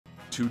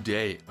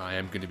Today, I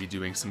am going to be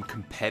doing some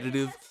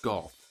competitive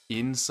golf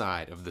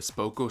inside of the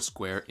Spoko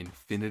Square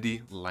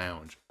Infinity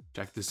Lounge.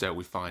 Check this out.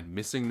 We find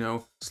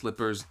MissingNo,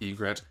 Slippers,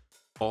 Egret,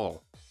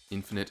 all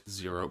Infinite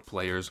Zero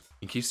players.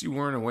 In case you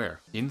weren't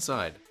aware,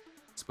 inside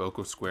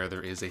Spoko Square,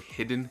 there is a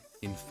hidden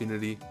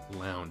Infinity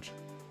Lounge.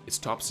 It's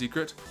top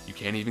secret. You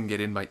can't even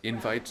get in by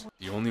invite.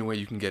 The only way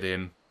you can get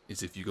in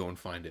is if you go and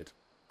find it.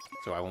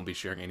 So I won't be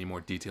sharing any more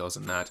details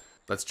than that.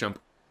 Let's jump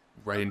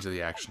right into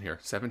the action here.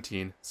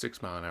 17,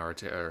 6 mile an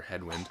hour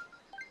headwind.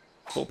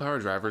 Full power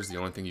driver is the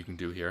only thing you can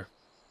do here.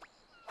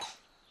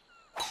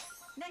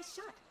 Nice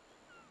shot.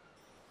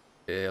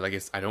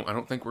 I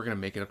don't think we're gonna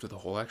make it up to the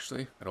hole.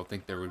 Actually, I don't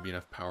think there would be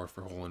enough power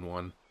for hole in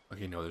one.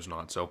 Okay, no, there's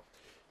not. So,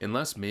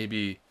 unless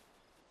maybe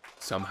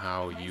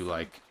somehow you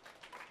like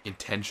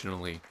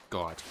intentionally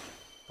got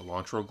a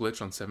launch roll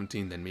glitch on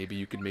 17, then maybe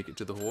you could make it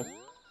to the hole.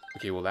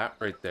 Okay, well that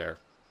right there,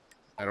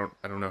 I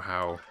don't know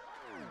how.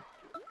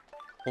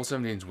 Hole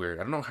 17 is weird.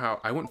 I don't know how.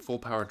 I went full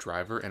power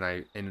driver and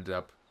I ended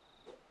up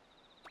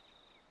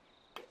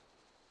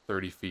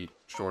 30 feet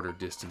shorter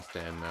distance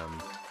than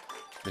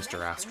Mr.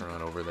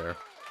 Astronaut over there.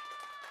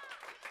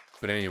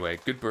 But anyway,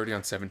 good birdie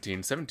on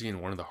 17. 17,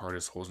 one of the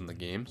hardest holes in the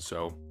game.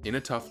 So in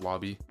a tough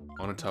lobby,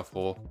 on a tough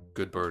hole,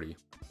 good birdie.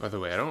 By the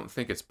way, I don't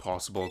think it's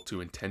possible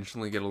to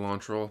intentionally get a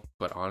launch roll,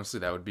 but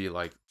honestly, that would be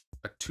like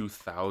a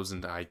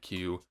 2000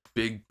 IQ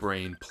big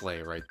brain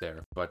play right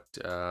there. But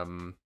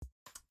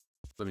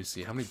let me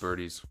see, how many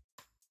birdies?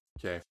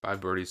 Okay,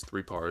 5 birdies,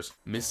 3 pars.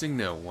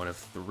 MissingNo, one of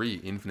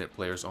 3 infinite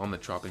players on the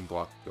chopping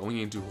block, going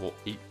into hole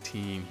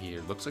 18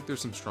 here. Looks like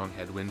there's some strong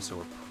headwind, so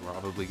we're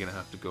probably gonna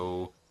have to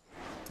go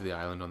to the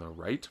island on the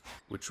right,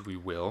 which we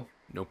will.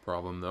 No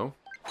problem though.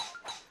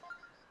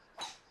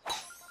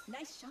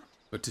 Nice shot.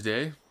 But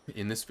today,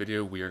 in this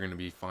video, we are going to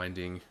be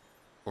finding,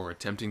 or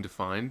attempting to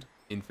find,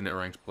 infinite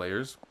ranked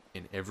players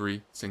in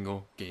every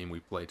single game we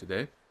play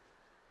today.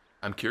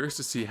 I'm curious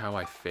to see how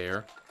I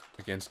fare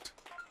against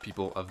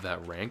people of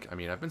that rank. I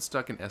mean, I've been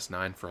stuck in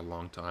S9 for a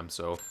long time,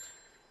 so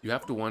you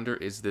have to wonder,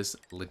 is this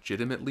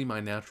legitimately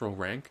my natural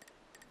rank?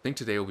 I think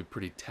today will be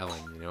pretty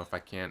telling, you know, if I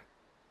can't,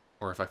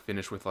 or if I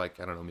finish with like,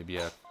 I don't know, maybe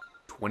a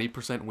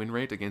 20% win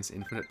rate against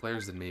infinite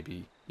players, then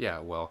maybe, yeah,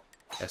 well,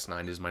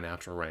 S9 is my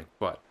natural rank,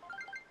 but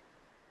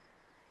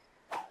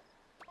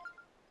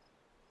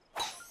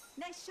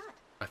Nice shot.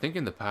 I think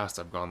in the past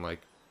I've gone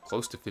like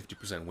close to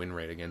 50% win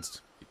rate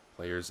against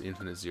players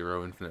Infinite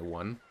 0, Infinite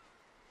 1.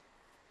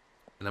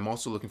 And I'm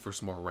also looking for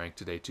some more rank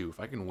today too. If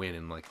I can win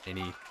in like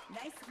any,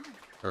 Nice one.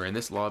 or in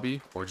this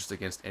lobby, or just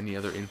against any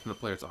other Infinite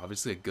player, it's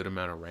obviously a good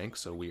amount of rank,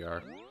 so we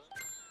are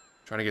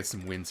trying to get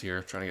some wins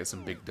here, trying to get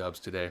some big dubs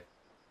today.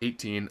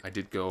 18, I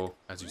did go,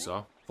 as you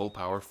saw, full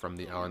power from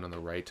the island on the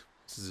right.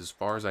 This is as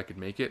far as I could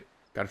make it.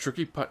 Got a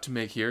tricky putt to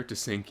make here to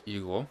sink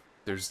eagle.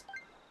 There's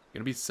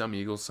gonna be some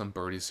eagles, some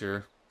birdies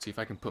here. See if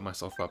I can put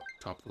myself up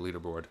top of the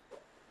leaderboard.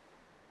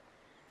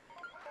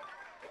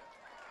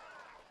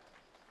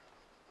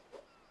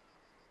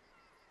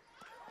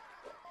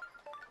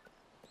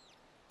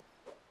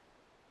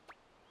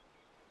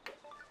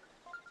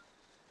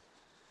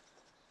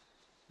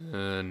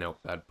 No,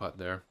 bad putt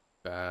there.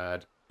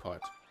 Bad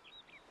putt.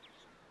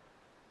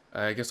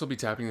 I guess I'll be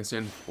tapping this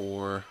in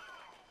for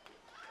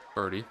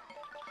birdie.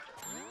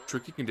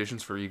 Tricky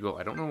conditions for eagle.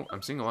 I don't know.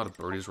 I'm seeing a lot of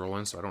birdies roll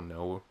in, so I don't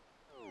know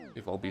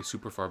if I'll be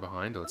super far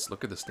behind. Let's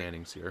look at the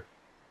standings here.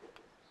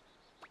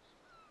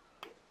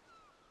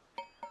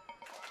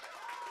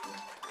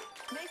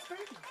 Nice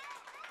birdie.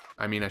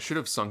 I mean, I should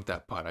have sunk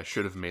that putt. I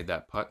should have made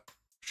that putt.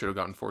 Should have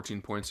gotten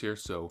 14 points here,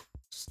 so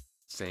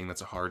saying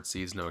that's a hard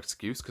C is no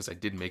excuse, because I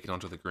did make it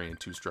onto the green in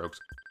 2 strokes.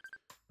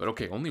 But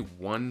okay, only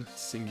one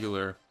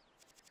singular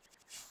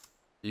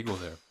eagle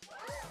there.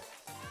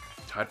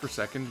 Tied for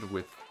second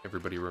with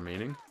everybody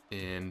remaining,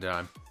 and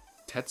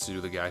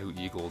Tetsu, the guy who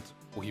eagled,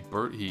 well,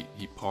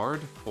 he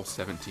parred hole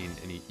 17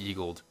 and he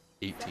eagled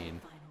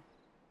 18.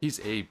 He's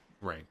A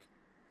rank.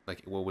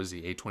 Like, what was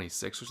he,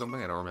 A26 or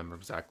something? I don't remember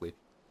exactly.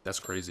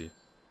 That's crazy.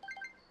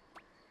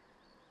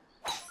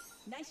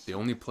 Nice The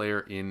only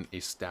player in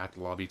a stacked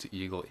lobby to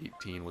eagle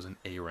 18 was an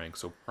A rank,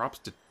 so props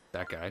to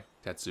that guy,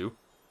 Tetsu.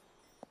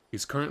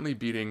 He's currently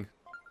beating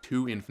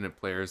 2 infinite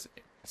players.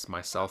 It's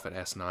myself at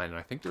S9, and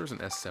I think there's an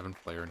S7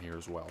 player in here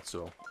as well,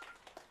 so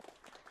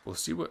we'll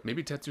see what,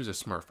 maybe Tetsu's a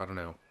smurf, I don't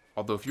know.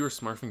 Although if you were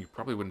smurfing, you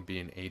probably wouldn't be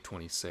in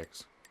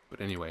A26.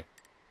 But anyway,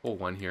 hole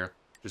 1 here,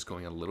 just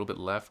going a little bit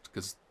left,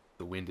 because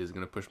the wind is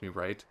going to push me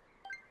right.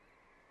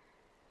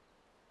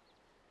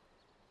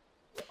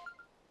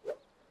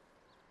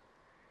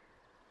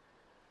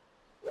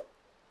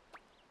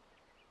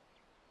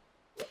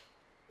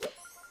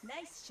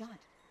 Nice shot.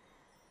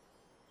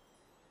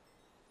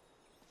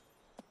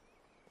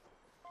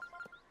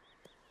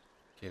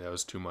 Okay, that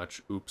was too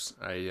much. Oops,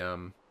 Nice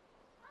on.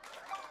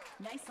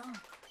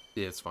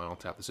 yeah, it's fine, I'll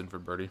tap this in for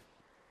birdie.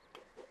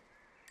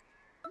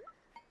 I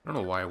don't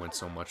know why I went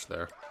so much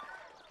there.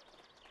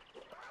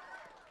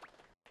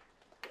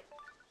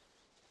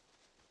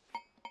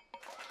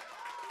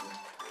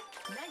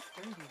 Nice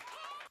birdie.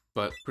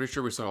 But pretty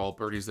sure we saw all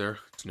birdies there.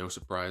 It's no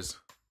surprise.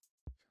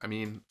 I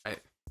mean, I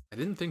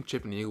didn't think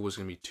Chip and Eagle was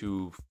going to be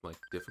too, like,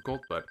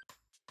 difficult, but,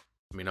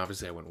 I mean,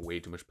 obviously I went way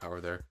too much power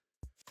there.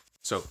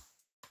 So,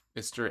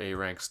 Mr. A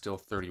rank still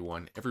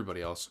 31,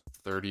 everybody else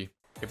 30.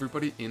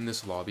 Everybody in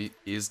this lobby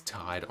is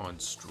tied on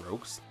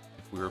strokes.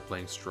 If we were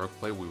playing stroke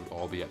play, we would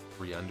all be at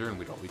 3 under and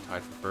we'd all be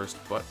tied for first,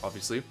 but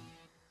obviously,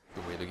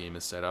 the way the game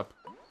is set up,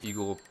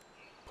 Eagle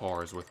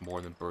pars with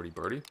more than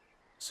birdie.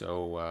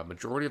 So,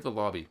 majority of the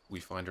lobby, we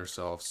find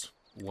ourselves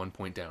 1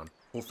 point down.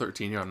 Hole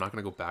 13 here, I'm not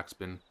going to go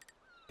backspin.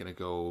 Gonna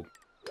go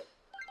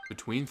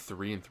between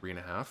 3 and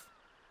 3.5.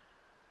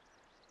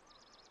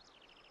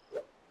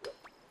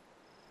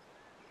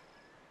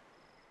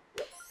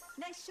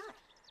 Nice shot.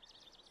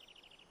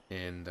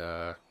 And,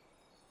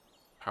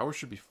 power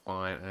should be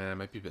fine. It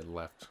might be a bit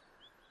left.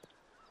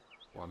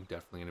 Well, I'm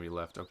definitely gonna be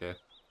left, okay.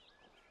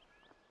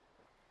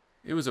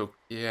 It was okay.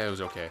 Yeah, it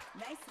was okay.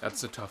 Nice.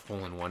 That's a tough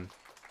hole-in-one,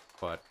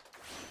 but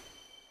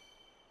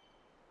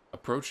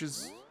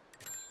approaches,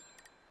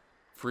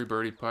 free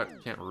birdie putt,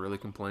 can't really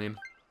complain.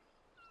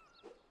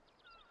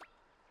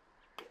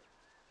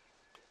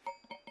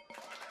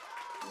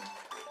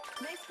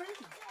 Nice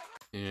birdie.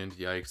 And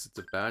yikes, it's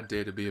a bad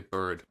day to be a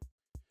bird.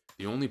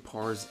 The only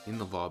pars in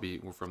the lobby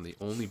were from the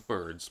only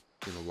birds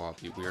in the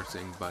lobby. We are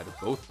saying goodbye to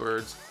both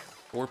birds.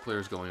 4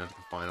 players going on to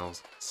the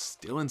finals.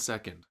 Still in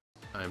second.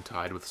 I'm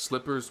tied with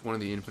Slippers, one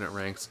of the infinite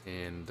ranks,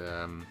 and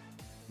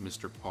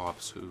Mr.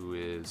 Pops, who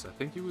is, I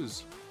think he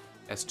was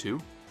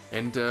S2.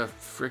 And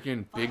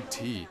freaking Big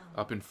T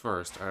up in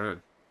first.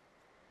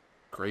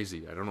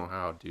 Crazy. I don't know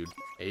how, dude.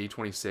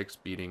 A26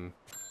 beating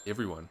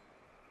everyone.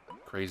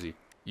 Crazy.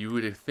 You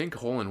would think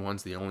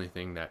hole-in-one's the only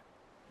thing that,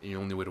 the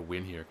only way to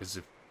win here, because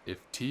if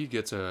T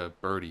gets a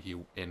birdie,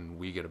 and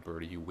we get a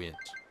birdie, he wins.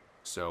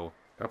 So,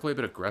 gotta play a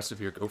bit aggressive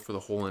here, go for the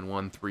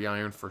hole-in-one,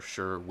 3-iron for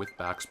sure, with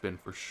backspin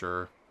for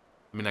sure.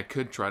 I mean, I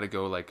could try to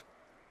go like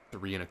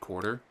 3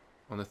 1/4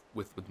 on the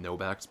with no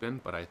backspin,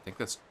 but I think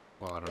that's,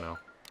 well, I don't know.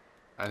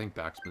 I think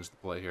backspin's the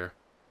play here.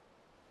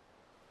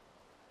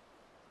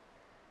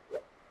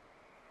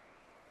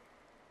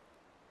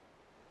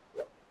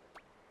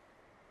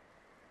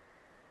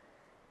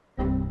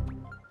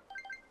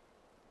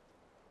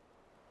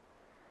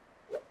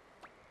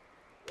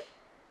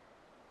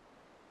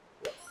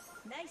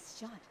 Nice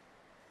shot.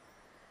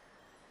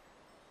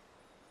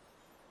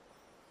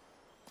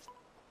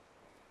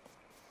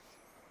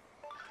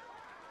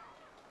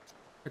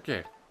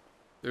 Okay,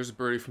 there's a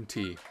birdie from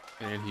T,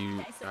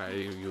 and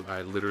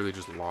I literally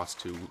just lost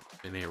to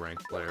an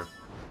A-ranked player.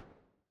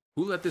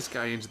 Who let this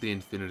guy into the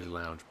Infinity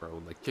Lounge,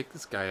 bro? Like, kick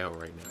this guy out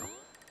right now.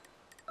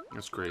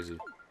 That's crazy.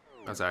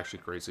 That's actually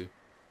crazy.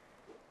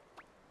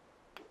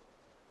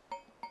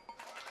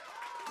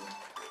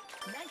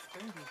 Nice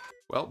birdie.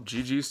 Well,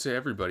 GG's to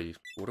everybody.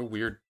 What a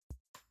weird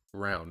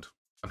round.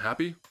 I'm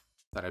happy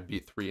that I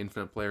beat 3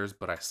 infinite players,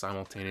 but I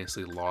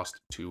simultaneously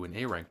lost to an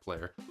A-ranked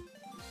player.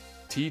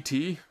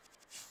 TT.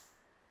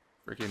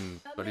 Freaking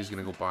buddy's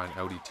gonna go buy an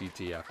Audi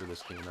TT after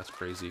this game. That's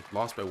crazy.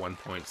 Lost by 1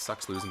 point.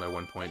 Sucks losing by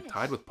 1 point.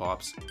 Tied with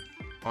Pops.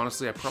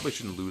 Honestly, I probably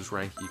shouldn't lose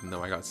rank, even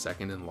though I got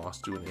second and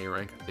lost to an A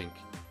rank. I think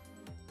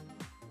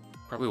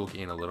probably will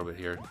gain a little bit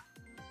here.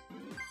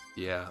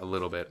 Yeah, a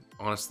little bit.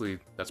 Honestly,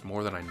 that's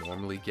more than I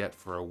normally get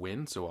for a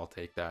win, so I'll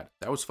take that.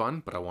 That was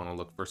fun, but I want to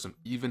look for some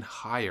even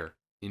higher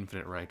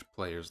infinite ranked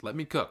players. Let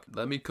me cook.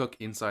 Let me cook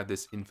inside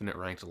this infinite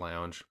ranked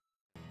lounge.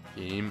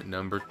 Game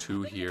number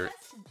 2 here.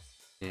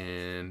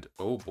 And,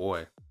 oh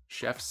boy,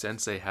 Chef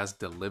Sensei has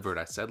delivered.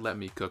 I said let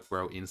me cook,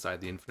 bro,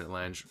 inside the Infinite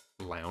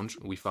Lounge.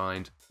 We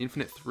find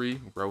Infinite 3,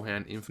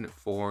 Rohan, Infinite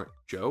 4,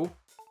 Joe,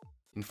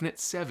 Infinite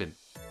 7,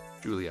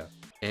 Julia,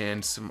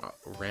 and some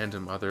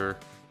random other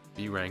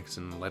B ranks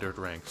and lettered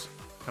ranks.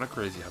 Kind of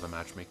crazy how the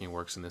matchmaking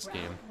works in this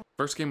game.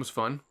 First game was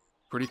fun,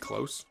 pretty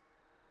close,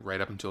 right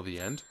up until the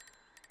end.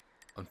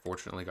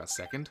 Unfortunately got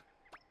second.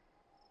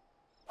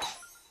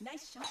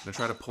 Nice shot. I'm gonna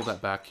try to pull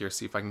that back here,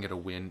 see if I can get a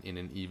win in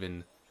an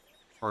even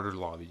harder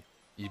lobby,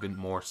 even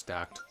more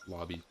stacked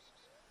lobby.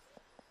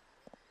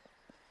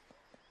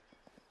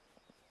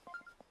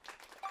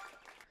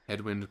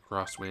 Headwind,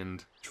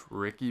 crosswind,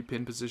 tricky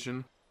pin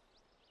position.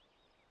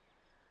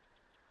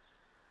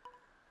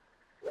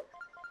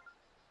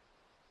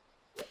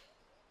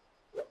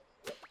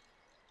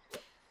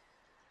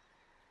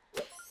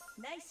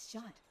 Nice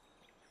shot.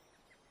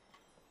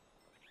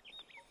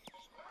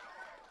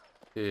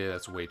 Yeah,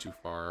 that's way too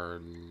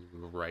far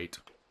right.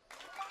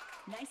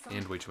 Nice on.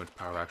 And way too much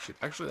power, actually.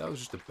 Actually, that was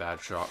just a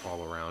bad shot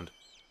all around.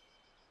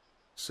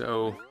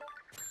 So,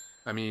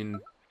 I mean,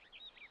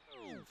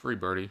 free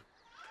birdie.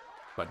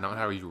 But not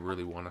how you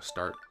really want to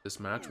start this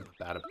match with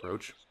a bad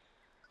approach.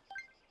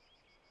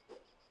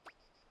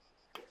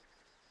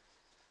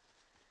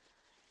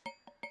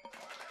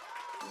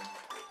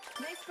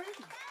 Nice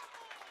birdie.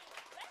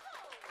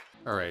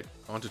 Alright,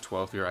 on to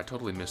 12 here. I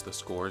totally missed the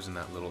scores in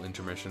that little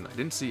intermission. I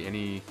didn't see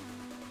any...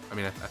 I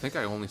mean, I think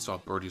I only saw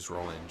birdies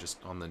roll in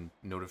just on the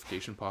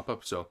notification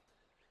pop-up, so...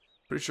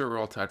 Pretty sure we're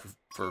all tied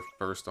for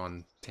first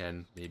on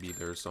 10. Maybe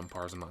there's some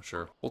pars, I'm not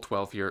sure. Hole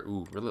 12 here.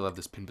 Ooh, really love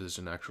this pin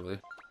position, actually.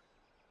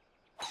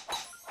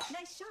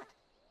 Nice shot.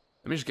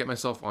 Let me just get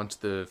myself onto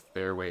the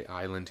fairway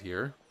island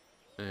here.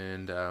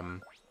 And,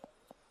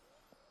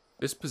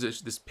 this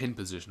pin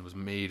position was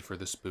made for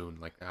the spoon,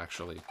 like,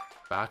 actually.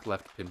 Back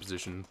left pin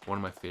position, one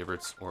of my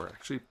favorites, or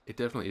actually, it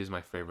definitely is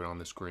my favorite on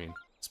this green.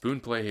 Spoon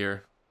play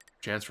here,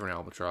 chance for an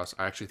albatross.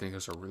 I actually think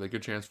there's a really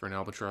good chance for an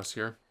albatross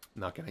here.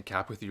 I'm not gonna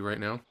cap with you right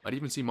now. I'd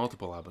even see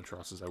multiple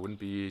albatrosses. I wouldn't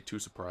be too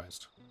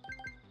surprised.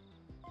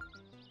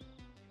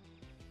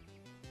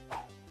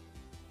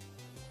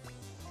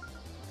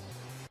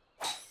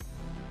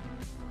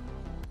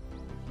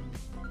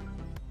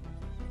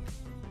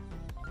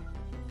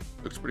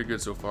 Looks pretty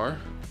good so far.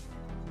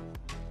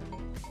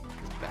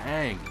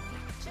 Bang!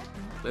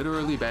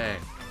 Literally bang.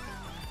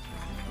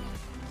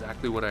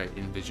 Exactly what I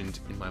envisioned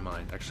in my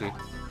mind. Actually,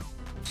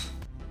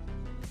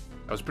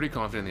 I was pretty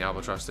confident in the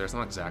albatross there. It's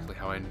not exactly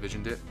how I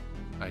envisioned it.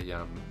 I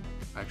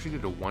actually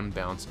did a one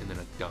bounce and then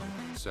a dunk.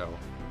 So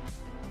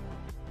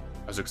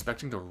I was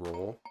expecting to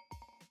roll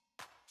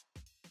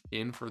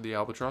in for the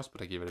albatross,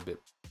 but I gave it a bit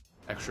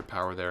extra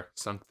power there.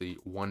 Sunk the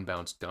one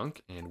bounce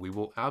dunk, and we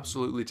will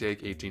absolutely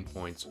take 18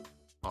 points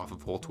off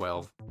of hole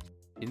 12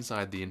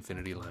 inside the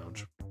Infinity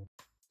Lounge.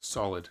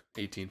 Solid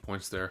 18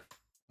 points there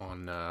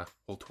on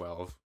hole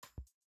 12.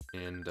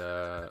 And,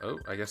 oh,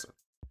 I guess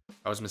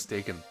I was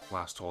mistaken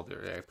last hole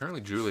there. Yeah,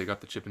 apparently Julia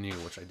got the chip and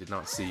eagle, which I did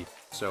not see.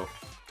 So,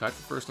 tied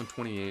for first on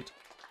 28,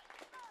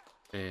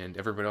 and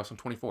everybody else on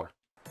 24.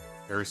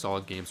 Very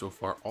solid game so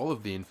far. All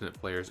of the Infinite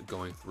players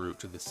going through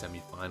to the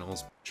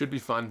semifinals. Should be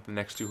fun, the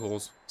next two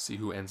holes, see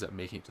who ends up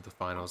making it to the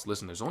finals.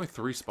 Listen, there's only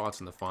 3 spots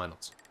in the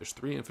finals. There's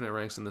 3 Infinite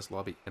ranks in this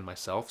lobby and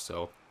myself,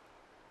 so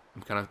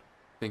I'm kind of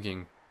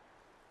thinking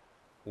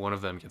one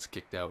of them gets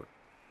kicked out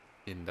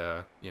and,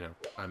 you know,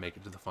 I make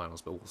it to the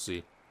finals, but we'll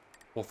see.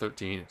 Hole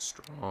 13,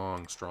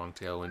 strong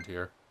tailwind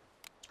here.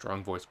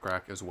 Strong voice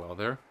crack as well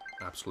there.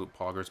 Absolute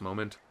poggers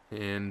moment.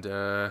 And,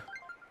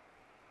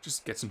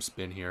 just get some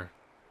spin here.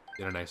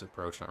 Get a nice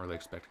approach, not really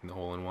expecting the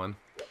hole-in-one.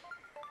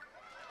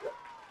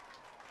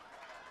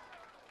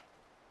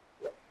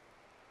 I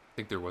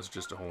think there was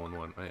just a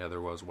hole-in-one. Oh, yeah,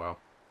 there was. Wow.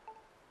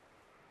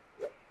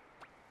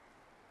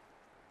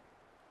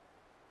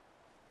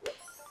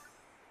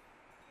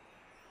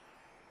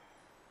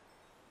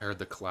 I heard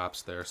the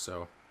collapse there,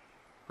 so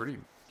pretty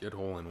good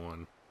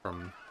hole-in-one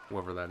from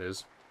whoever that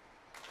is.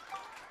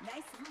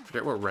 Nice on.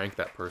 Forget what rank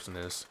that person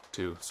is,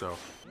 too, so...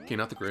 Okay,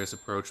 not the greatest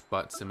approach,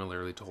 but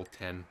similarly to hole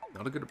 10.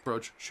 Not a good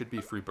approach. Should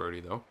be free birdie,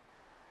 though.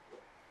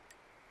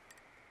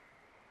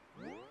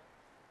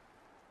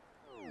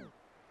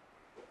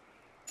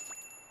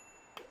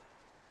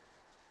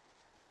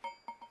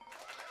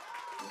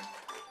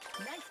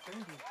 Nice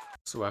birdie.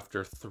 So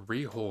after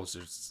 3 holes,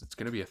 it's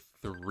going to be a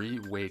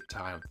 3-way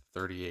tie on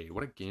 38.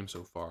 What a game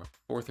so far.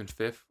 4th and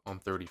 5th on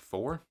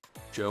 34.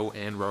 Joe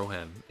and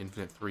Rohan,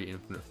 Infinite 3,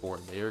 Infinite 4.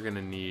 They are going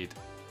to need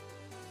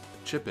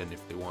a chip-in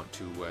if they want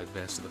to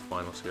advance to the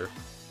finals here.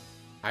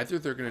 Either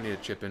they're going to need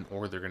a chip-in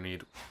or they're going to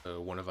need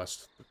one of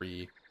us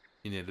 3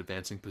 in an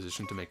advancing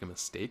position to make a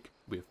mistake.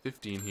 We have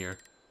 15 here.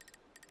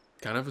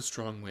 Kind of a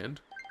strong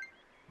wind.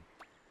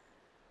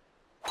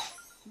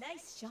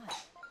 Nice shot.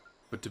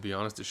 But to be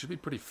honest, it should be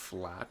pretty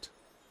flat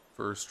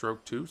for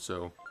stroke 2,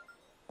 so...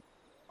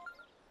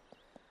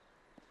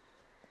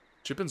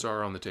 Chip-ins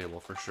are on the table,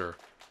 for sure.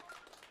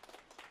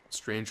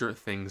 Stranger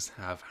things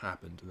have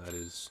happened, that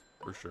is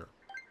for sure.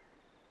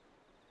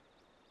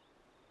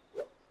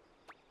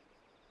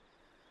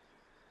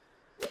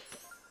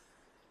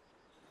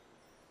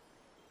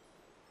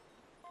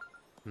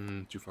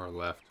 Too far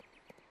left.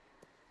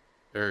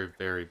 Very,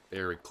 very,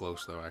 very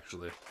close, though,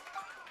 actually.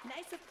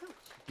 Nice approach.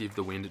 Give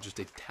the wind just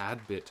a tad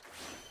bit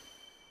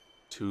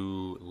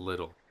too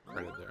little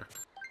credit there.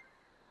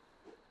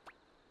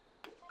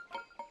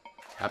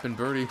 Happened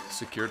birdie,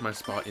 secured my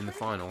spot in the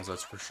finals,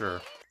 that's for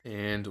sure.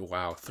 And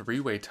wow,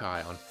 3-way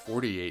tie on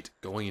 48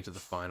 going into the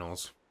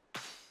finals.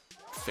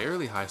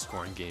 Fairly high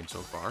scoring game so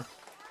far.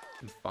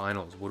 In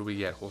finals, what do we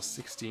get? Hole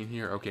 16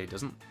 here. Okay,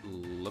 doesn't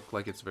look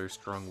like it's very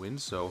strong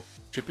wind, so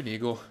chip and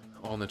eagle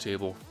on the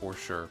table for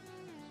sure.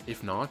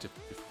 If not,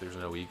 if there's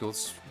no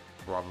eagles,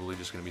 probably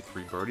just going to be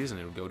 3 birdies, and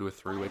it'll go to a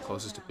 3-way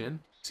closest to pin.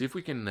 See if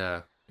we can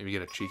maybe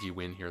get a cheeky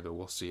win here, though.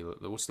 We'll see.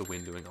 What's the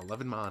wind doing?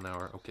 11 mile an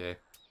hour. Okay.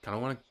 Kind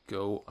of want to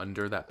go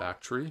under that back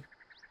tree.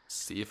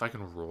 See if I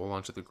can roll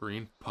onto the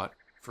green, putt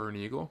for an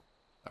eagle.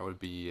 That would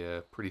be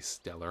pretty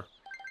stellar.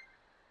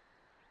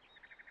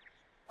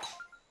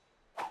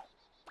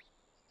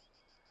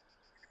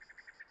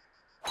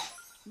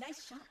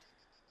 Nice shot.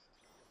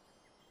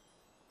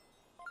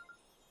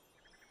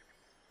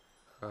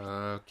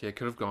 Okay,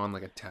 could have gone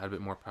like a tad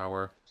bit more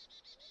power.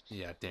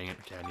 Yeah, dang it.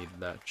 Okay, I needed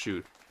that.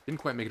 Shoot.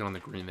 Didn't quite make it on the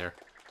green there.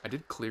 I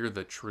did clear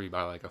the tree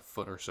by like a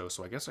foot or so,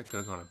 so I guess I could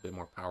have gone a bit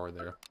more power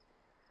there.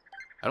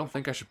 I don't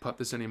think I should putt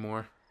this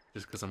anymore,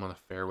 just because I'm on the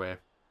fairway.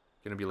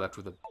 Gonna be left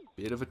with a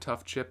bit of a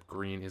tough chip.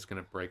 Green is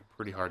gonna break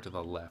pretty hard to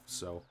the left,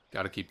 so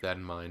gotta keep that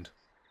in mind.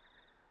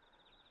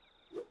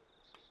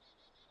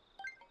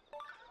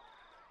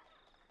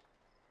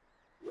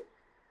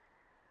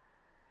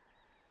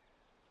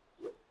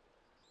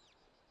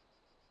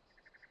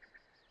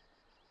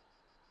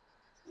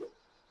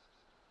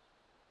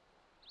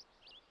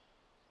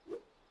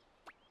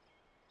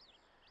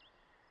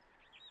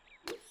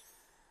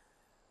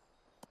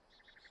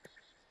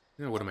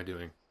 You know, what am I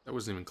doing? That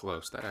wasn't even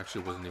close. That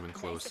actually wasn't even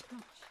close. Nice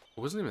approach.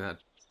 It wasn't even that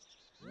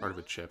part of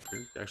a chip.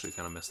 You actually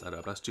kind of messed that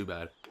up. That's too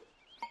bad.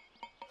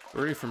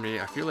 Birdie for me.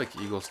 I feel like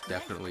eagle's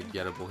definitely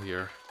gettable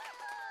here.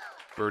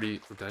 Birdie.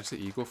 Did I say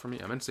eagle for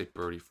me? I meant to say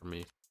birdie for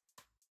me.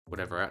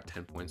 Whatever. I got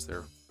 10 points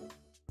there.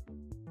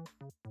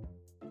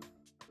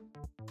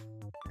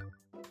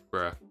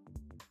 Bruh.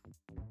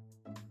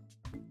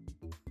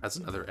 That's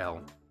another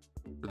L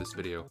for this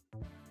video.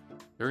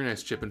 Very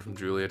nice chip in from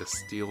Julia to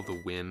steal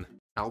the win.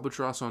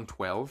 Albatross on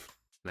 12,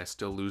 and I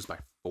still lose by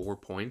 4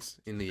 points.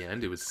 In the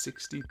end, it was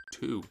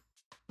 62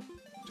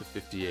 to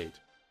 58.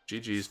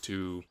 GG's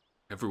to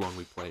everyone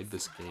we played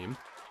this game.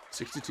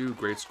 62,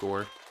 great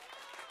score.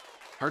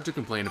 Hard to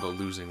complain about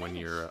losing when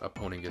your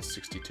opponent gets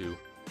 62.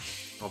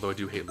 Although I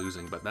do hate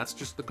losing, but that's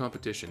just the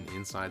competition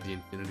inside the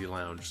Infinity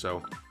Lounge.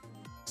 So,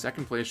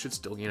 second place should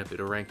still gain a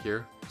bit of rank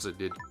here, because it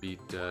did beat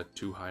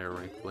 2 higher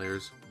ranked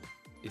players.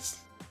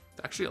 It's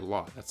actually a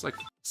lot. That's like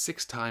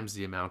 6 times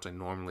the amount I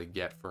normally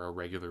get for a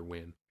regular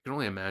win. I can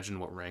only imagine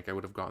what rank I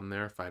would have gotten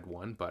there if I had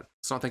won, but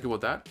let's not think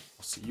about that.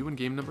 I'll see you in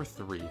game number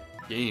 3.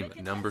 Game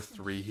number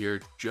 3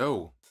 here.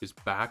 Joe is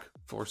back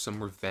for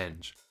some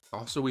revenge.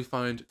 Also, we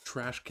find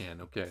Trash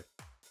Can. Okay.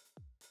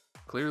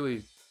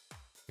 Clearly,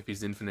 if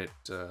he's infinite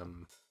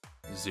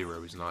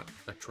 0, he's not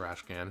a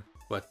trash can.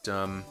 But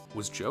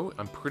was Joe?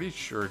 I'm pretty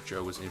sure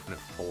Joe was infinite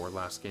 4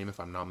 last game, if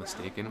I'm not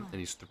mistaken, and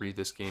he's 3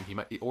 this game. He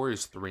might, or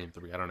he's 3 and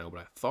 3. I don't know,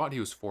 but I thought he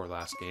was 4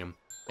 last game,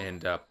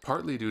 and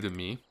partly due to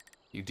me,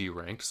 he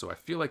deranked. So I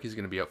feel like he's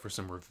going to be out for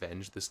some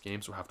revenge this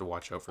game. So we'll have to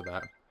watch out for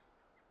that.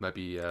 Might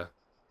be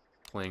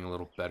playing a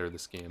little better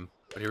this game.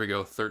 But here we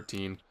go,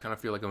 13. Kind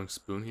of feel like going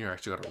spoon here. I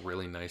actually got a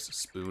really nice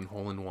spoon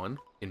hole-in-one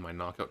in my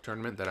knockout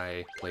tournament that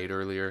I played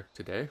earlier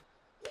today.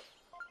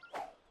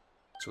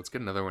 So let's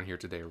get another one here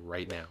today,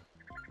 right now.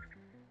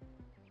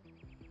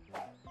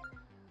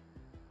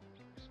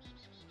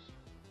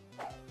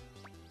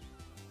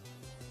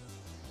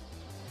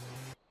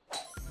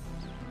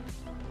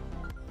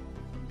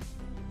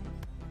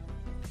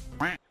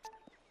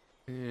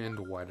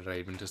 And why did I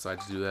even decide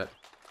to do that?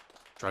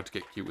 Tried to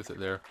get cute with it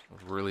there.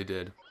 I really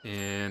did.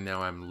 And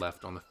now I'm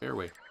left on the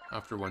fairway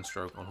after 1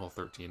 stroke on hole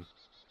 13.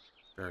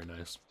 Very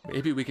nice.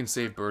 Maybe we can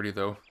save birdie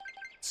though.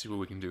 Let's see what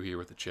we can do here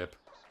with the chip.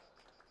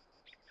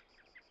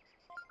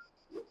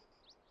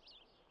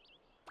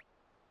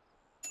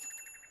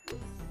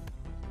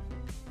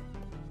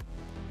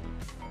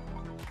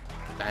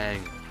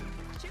 Bang.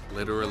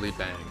 Literally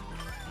bang.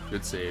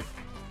 Good save.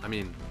 I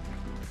mean,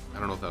 I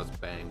don't know if that was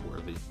bang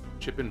worthy.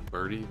 Chip and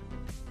birdie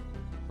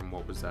from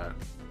what was that?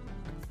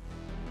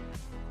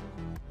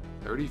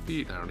 30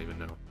 feet? I don't even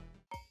know.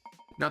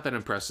 Not that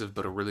impressive,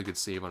 but a really good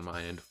save on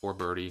my end for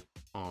birdie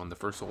on the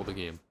first hole of the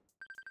game.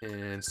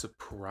 And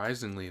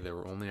surprisingly, there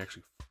were only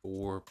actually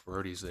 4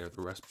 birdies there,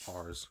 the rest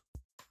pars.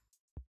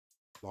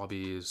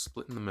 Lobby is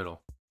split in the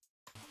middle.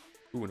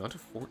 Ooh, and on to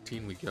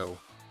 14 we go.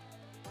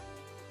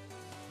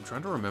 I'm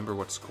trying to remember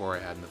what score I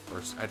had in the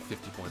first. I had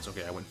 50 points.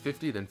 Okay, I went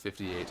 50, then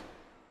 58.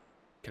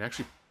 Can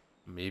actually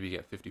maybe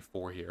get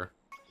 54 here.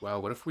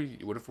 Well, what if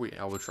we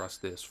albatross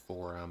this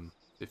for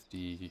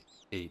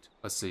 58?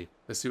 Let's see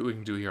what we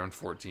can do here on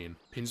 14.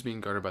 Pin's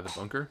being guarded by the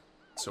bunker,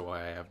 so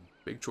I have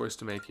a big choice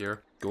to make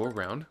here. Go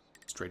around,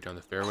 straight down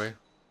the fairway,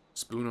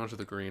 spoon onto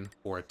the green,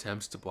 or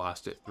attempts to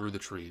blast it through the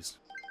trees.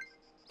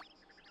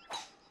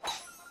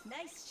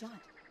 Nice shot.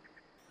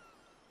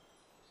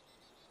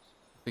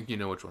 I think you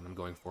know which one I'm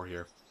going for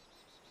here.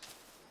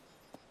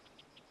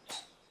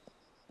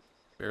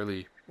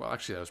 Barely, well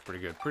actually that was pretty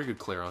good. Pretty good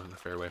clear onto the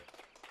fairway.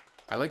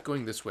 I like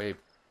going this way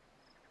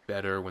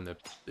better when the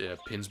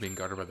pin's being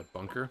guarded by the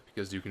bunker,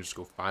 because you can just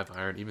go 5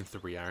 iron, even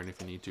 3 iron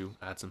if you need to,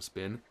 add some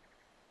spin.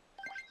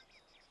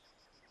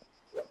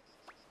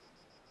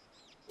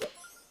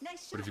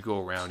 Nice shot. But if you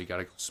go around, you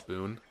gotta go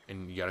spoon,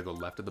 and you gotta go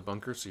left of the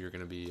bunker, so you're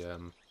gonna be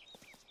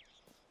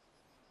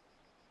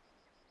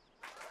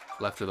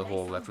left of the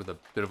hole, left with a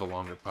bit of a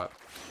longer putt.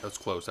 That was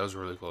close, that was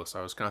really close.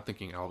 I was kind of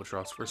thinking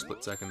albatross for a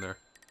split second there.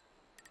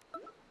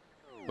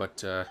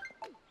 But,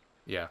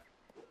 yeah.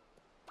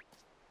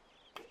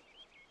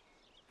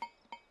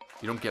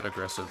 You don't get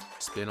aggressive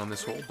spin on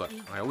this hole, but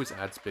I always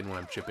add spin when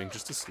I'm chipping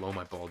just to slow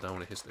my ball down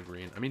when it hits the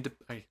green. I mean,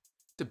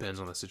 depends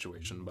on the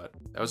situation, but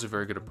that was a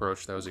very good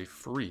approach. That was a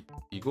free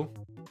eagle.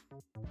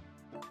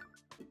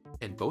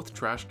 And both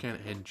Trash Can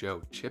and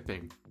Joe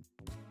chipping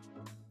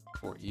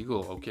for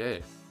eagle.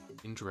 Okay.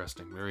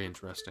 Interesting. Very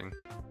interesting.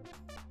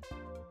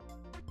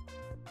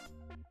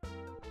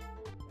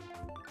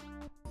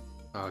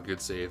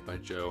 Good save by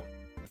Joe.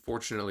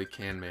 Unfortunately,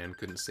 Can Man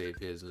couldn't save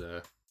his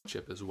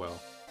chip as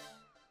well.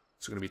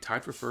 So we're going to be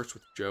tied for first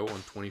with Joe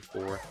on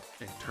 24,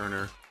 and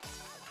Turner,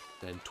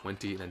 then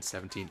 20, then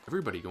 17.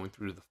 Everybody going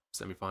through to the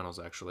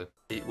semifinals, actually.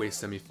 8-way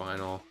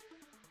semifinal.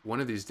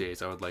 One of these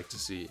days, I would like to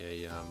see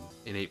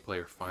an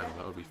 8-player final.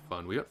 That would be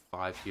fun. We got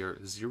 5 here,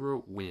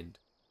 0 wind.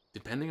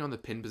 Depending on the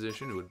pin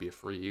position, it would be a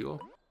free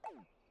eagle.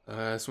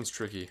 This one's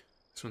tricky.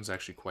 This one's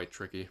actually quite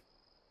tricky.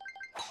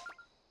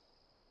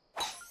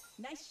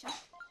 Nice shot.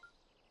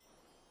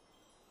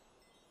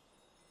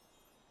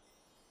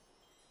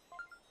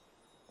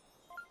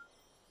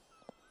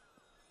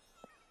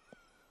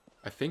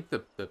 I think the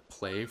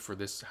play for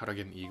this, how to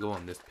get an eagle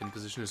on this pin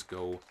position, is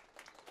go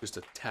just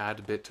a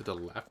tad bit to the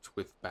left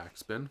with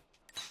backspin.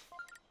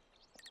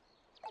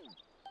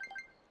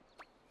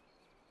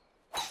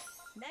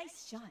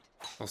 Nice shot.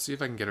 I'll see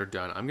if I can get her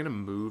done. I'm going to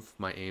move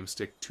my aim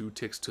stick 2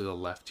 ticks to the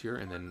left here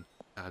and then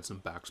add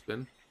some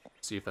backspin.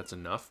 See if that's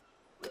enough.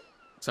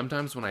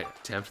 Sometimes when I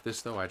attempt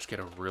this, though, I just get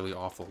a really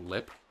awful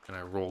lip, and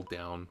I roll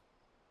down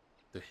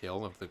the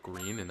hill of the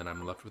green, and then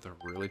I'm left with a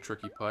really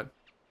tricky putt.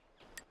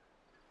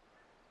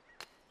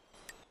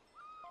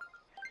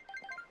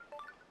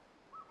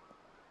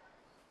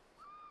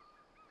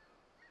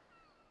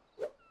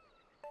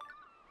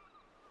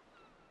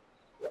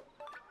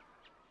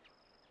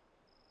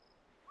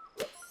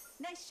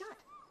 Nice shot.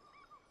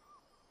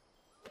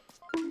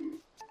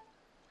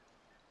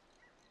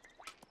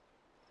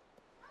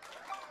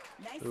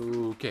 Nice.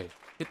 Okay,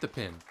 hit the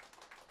pin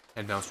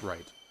and bounce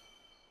right.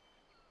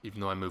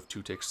 Even though I moved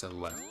 2 ticks to the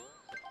left.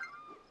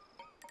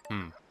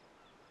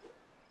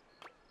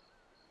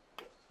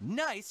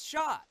 Nice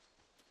shot.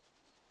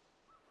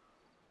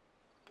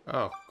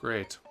 Oh,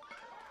 great.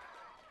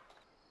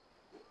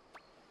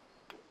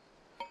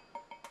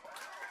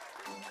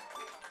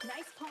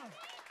 Nice par.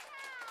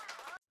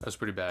 That was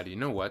pretty bad. You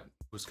know what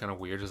was kind of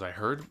weird is I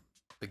heard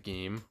the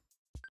game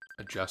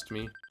adjust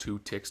me 2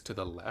 ticks to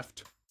the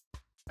left.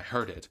 I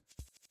heard it.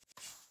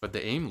 But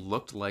the aim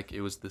looked like it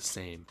was the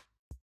same.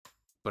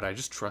 But I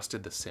just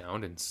trusted the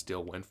sound and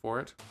still went for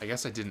it. I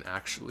guess I didn't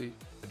actually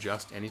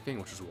adjust anything,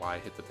 which is why I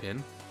hit the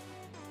pin.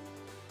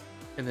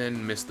 And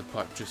then missed the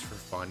putt just for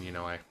fun, you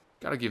know. I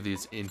gotta give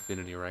these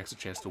infinity ranks a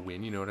chance to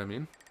win, you know what I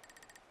mean?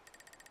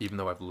 Even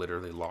though I've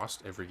literally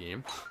lost every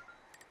game.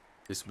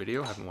 This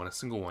video, haven't won a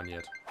single one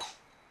yet.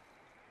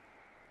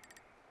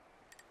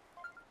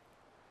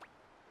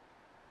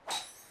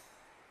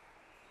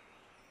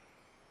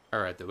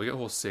 Alright, then we got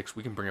hole 6.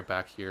 We can bring it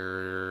back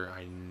here.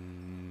 I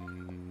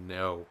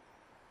know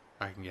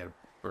I can get a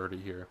birdie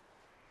here,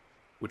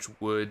 which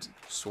would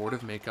sort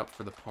of make up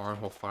for the par on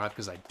hole 5,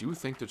 because I do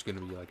think there's going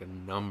to be like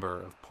a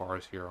number of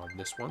pars here on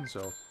this one.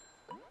 So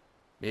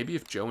maybe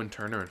if Joe and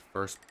Turner in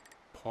first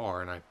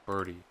par and I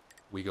birdie,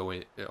 we go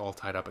in all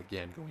tied up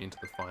again going into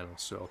the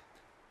finals. So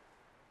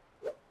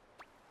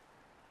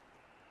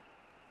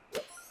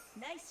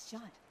Nice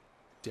shot.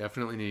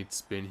 definitely need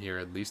spin here,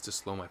 at least to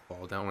slow my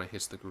ball down when it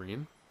hits the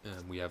green.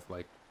 And we have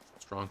like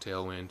strong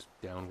tailwind,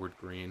 downward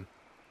green.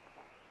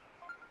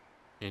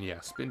 And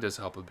yeah, spin does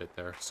help a bit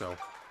there. So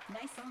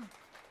Nice on.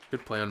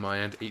 good play on my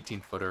end.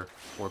 18-footer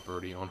for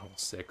birdie on hole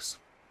 6.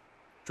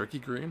 Tricky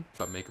green,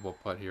 but makeable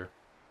putt here.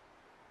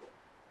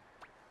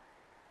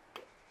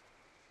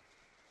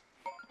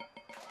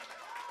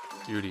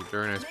 Beauty,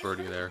 very nice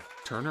birdie there.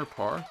 Turner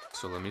par,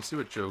 so let me see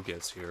what Joe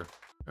gets here.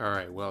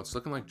 Alright, well, it's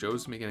looking like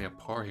Joe's making a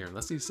par here,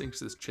 unless he sinks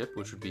this chip,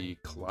 which would be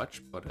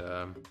clutch, but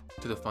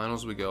to the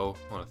finals we go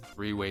on a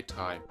 3-way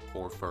tie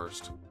for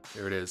first.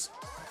 There it is.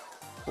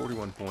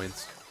 41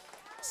 points.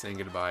 Saying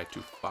goodbye to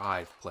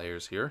 5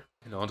 players here.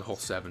 And on to hole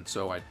 7.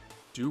 So I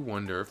do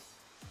wonder if,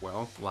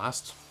 well,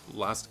 last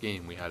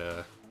game we had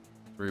a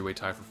 3-way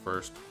tie for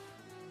first.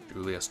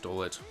 Julia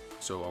stole it.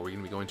 So are we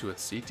going to be going to a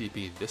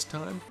CTP this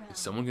time? Is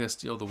someone going to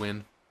steal the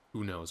win?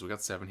 Who knows? We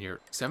got 7 here.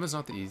 7's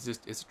not the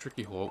easiest. It's a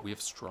tricky hole. We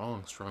have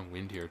strong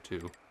wind here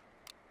too.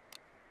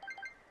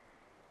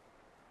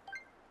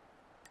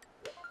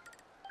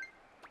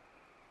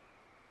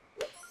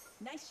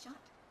 Nice shot.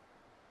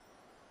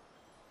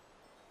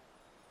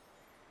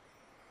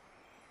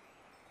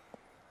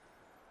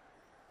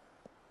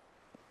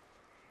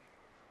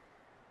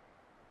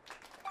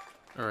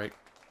 Alright.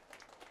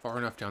 Far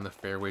enough down the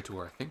fairway to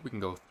where I think we can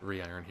go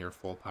 3-iron here,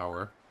 full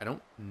power. I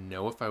don't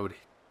know if I would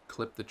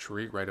clip the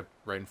tree right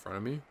in front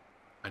of me.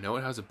 I know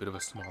it has a bit of a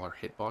smaller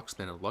hitbox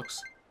than it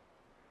looks.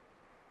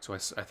 So I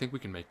think we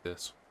can make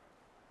this.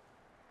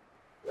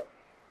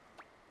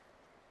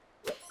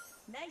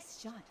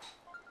 Nice shot.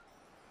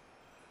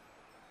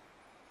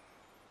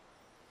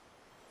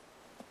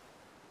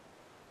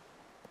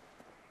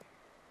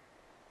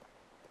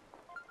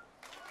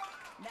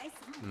 Nice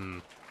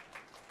on.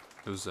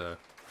 It was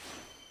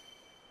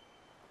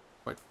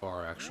quite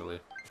far actually.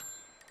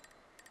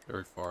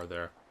 Very far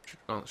there.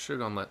 Should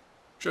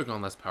have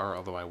gone less power,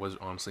 although I was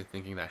honestly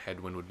thinking that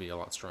headwind would be a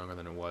lot stronger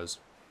than it was.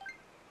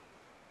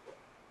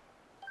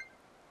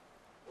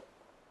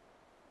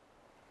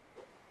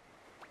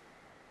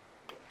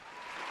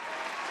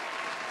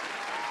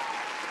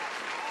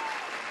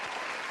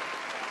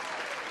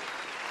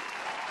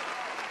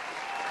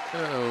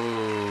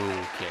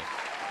 Okay.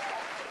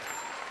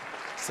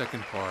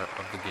 Second part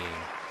of the game.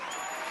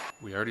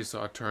 We already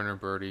saw Turner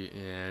birdie,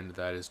 and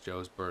that is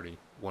Joe's birdie.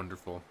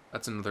 Wonderful.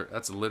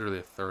 That's literally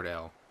a third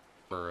L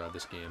for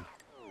this game.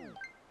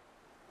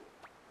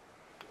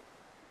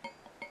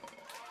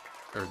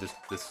 Or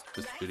this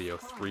video,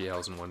 3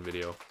 L's in one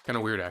video. Kind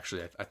of weird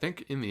actually. I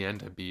think in the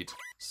end I beat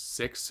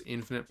 6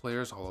 infinite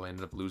players, although I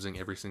ended up losing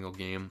every single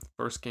game.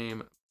 First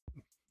game,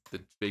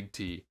 the Big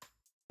T,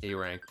 A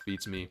rank,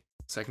 beats me.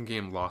 Second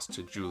game lost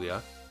to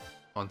Julia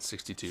on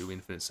 62,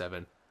 infinite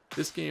 7.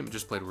 This game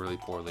just played really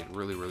poorly,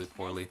 really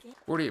poorly.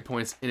 48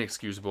 points,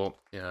 inexcusable.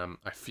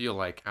 I feel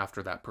like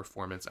after that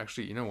performance,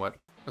 actually, you know what?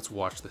 Let's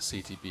watch the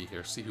CTB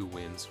here, see who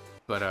wins.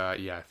 But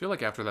yeah, I feel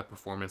like after that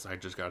performance, I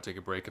just gotta take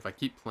a break. If I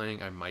keep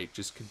playing, I might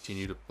just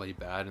continue to play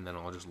bad, and then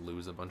I'll just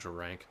lose a bunch of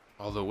rank.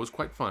 Although it was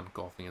quite fun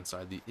golfing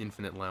inside the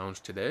Infinite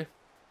Lounge today.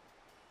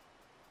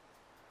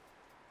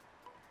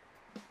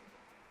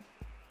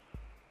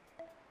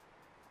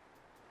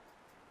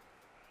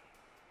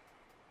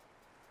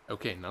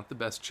 Okay, not the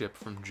best chip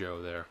from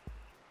Joe there.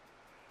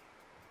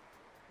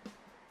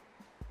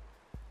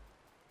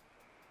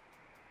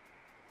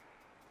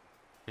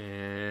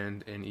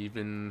 And an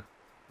even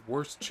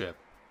worse chip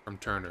from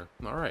Turner.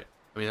 Alright.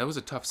 I mean, that was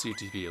a tough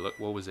CTB. Look,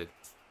 what was it?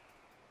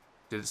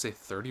 Did it say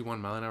 31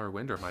 mile an hour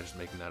wind, or am I just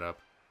making that up?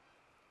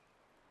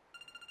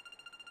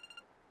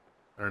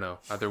 I don't know.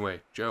 Either way,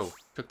 Joe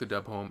took the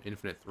dub home,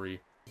 Infinite 3.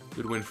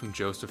 Good win from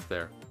Joseph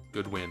there.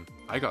 Good win.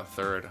 I got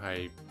third.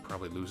 I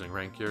probably losing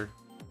rank here.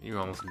 You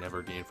almost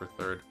never gain for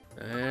third.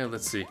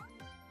 Let's see.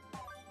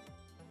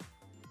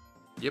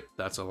 Yep,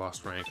 that's a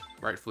lost rank.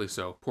 Rightfully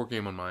so. Poor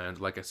game on my end.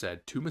 Like I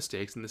said, 2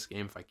 mistakes in this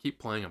game. If I keep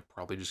playing, I'm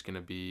probably just going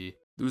to be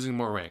losing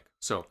more rank.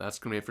 So that's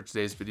going to be it for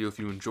today's video. If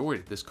you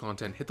enjoyed this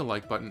content, hit the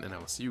like button, and I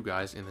will see you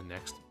guys in the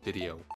next video.